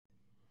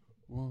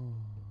One,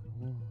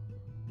 one,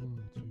 one,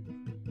 two,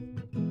 three,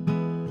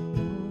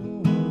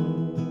 four.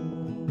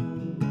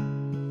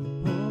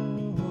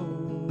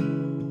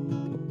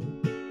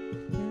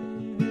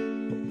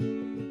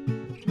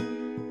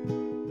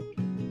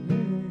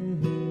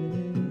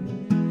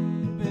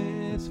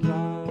 This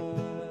life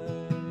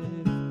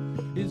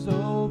is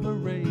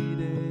overrated.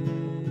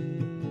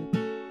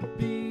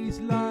 These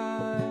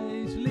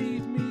lies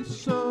leave me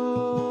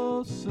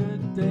so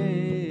sedated.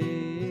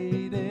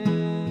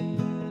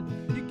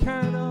 You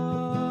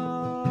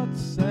cannot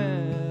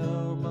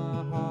sell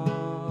my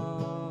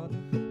heart.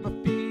 My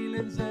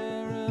feelings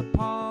are a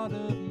part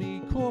of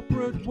me.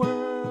 Corporate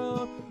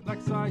world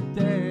lacks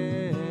identity.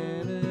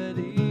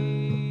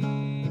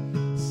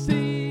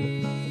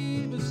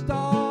 See the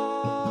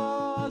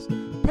stars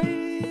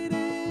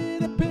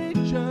painted a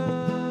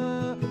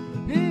picture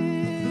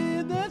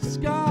in the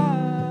sky.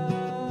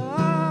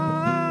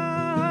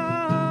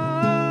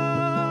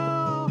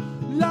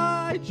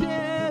 Light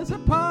years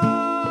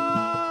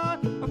apart,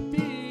 I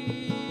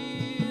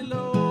feel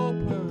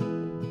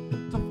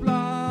open to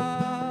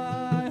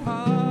fly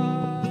high.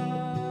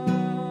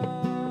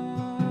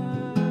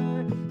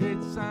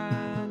 It's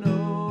an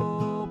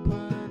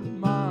open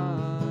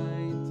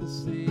mind to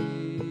see.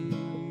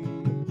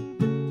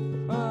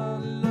 A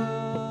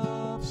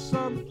love,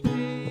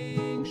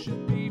 something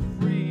should be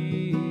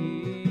free.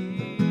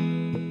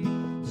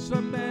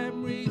 Some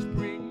memories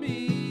bring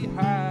me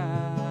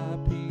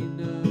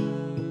happiness,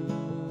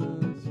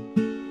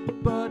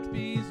 but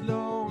these